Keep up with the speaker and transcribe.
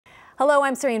Hello,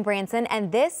 I'm Serene Branson,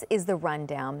 and this is the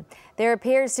rundown. There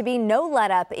appears to be no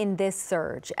let-up in this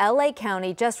surge. LA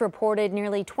County just reported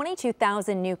nearly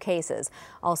 22,000 new cases,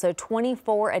 also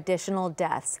 24 additional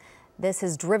deaths. This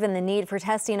has driven the need for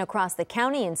testing across the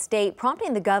county and state,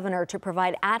 prompting the governor to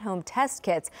provide at-home test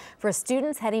kits for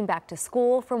students heading back to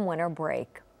school from winter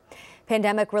break.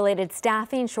 Pandemic-related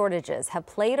staffing shortages have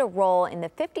played a role in the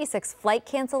 56 flight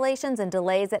cancellations and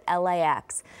delays at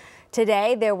LAX.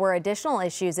 Today, there were additional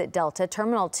issues at Delta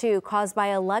Terminal 2 caused by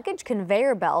a luggage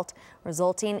conveyor belt,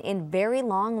 resulting in very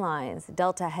long lines.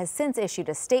 Delta has since issued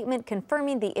a statement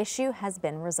confirming the issue has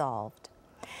been resolved.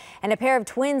 And a pair of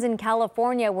twins in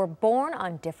California were born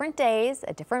on different days,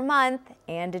 a different month,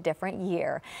 and a different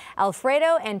year.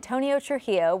 Alfredo Antonio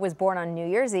Trujillo was born on New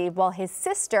Year's Eve, while his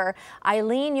sister,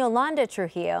 Eileen Yolanda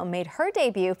Trujillo, made her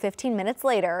debut 15 minutes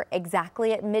later,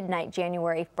 exactly at midnight,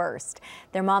 January 1st.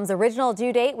 Their mom's original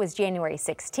due date was January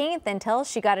 16th until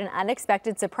she got an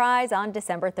unexpected surprise on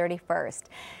December 31st.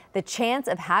 The chance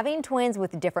of having twins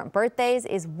with different birthdays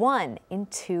is 1 in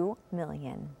 2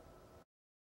 million.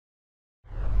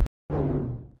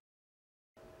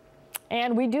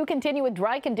 And we do continue with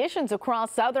dry conditions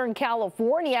across Southern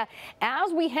California.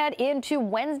 As we head into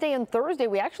Wednesday and Thursday,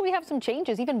 we actually have some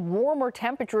changes, even warmer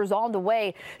temperatures on the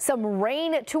way. Some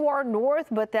rain to our north,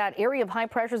 but that area of high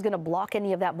pressure is going to block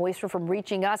any of that moisture from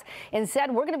reaching us.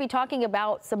 Instead, we're going to be talking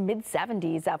about some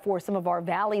mid-70s for some of our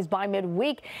valleys by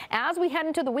midweek. As we head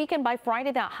into the weekend, by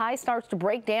Friday, that high starts to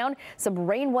break down. Some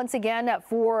rain once again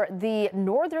for the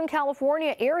Northern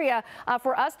California area.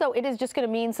 For us, though, it is just going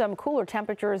to mean some cooler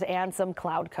temperatures and some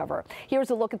cloud cover. Here's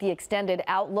a look at the extended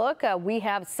outlook. We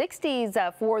have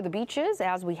 60s for the beaches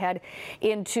as we head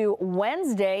into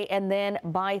Wednesday, and then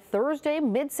by Thursday,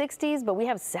 mid-60s, but we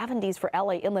have 70s for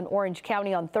LA, Inland, Orange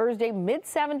County on Thursday,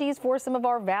 mid-70s for some of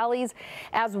our valleys,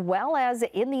 as well as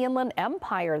in the Inland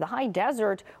Empire. The high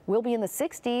desert will be in the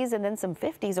 60s and then some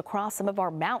 50s across some of our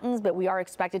mountains, but we are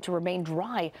expected to remain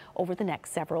dry over the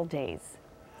next several days.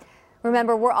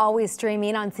 Remember, we're always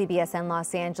streaming on CBSN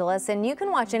Los Angeles, and you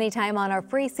can watch anytime on our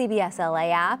free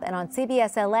CBSLA app and on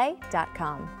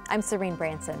CBSLA.com. I'm Serene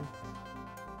Branson.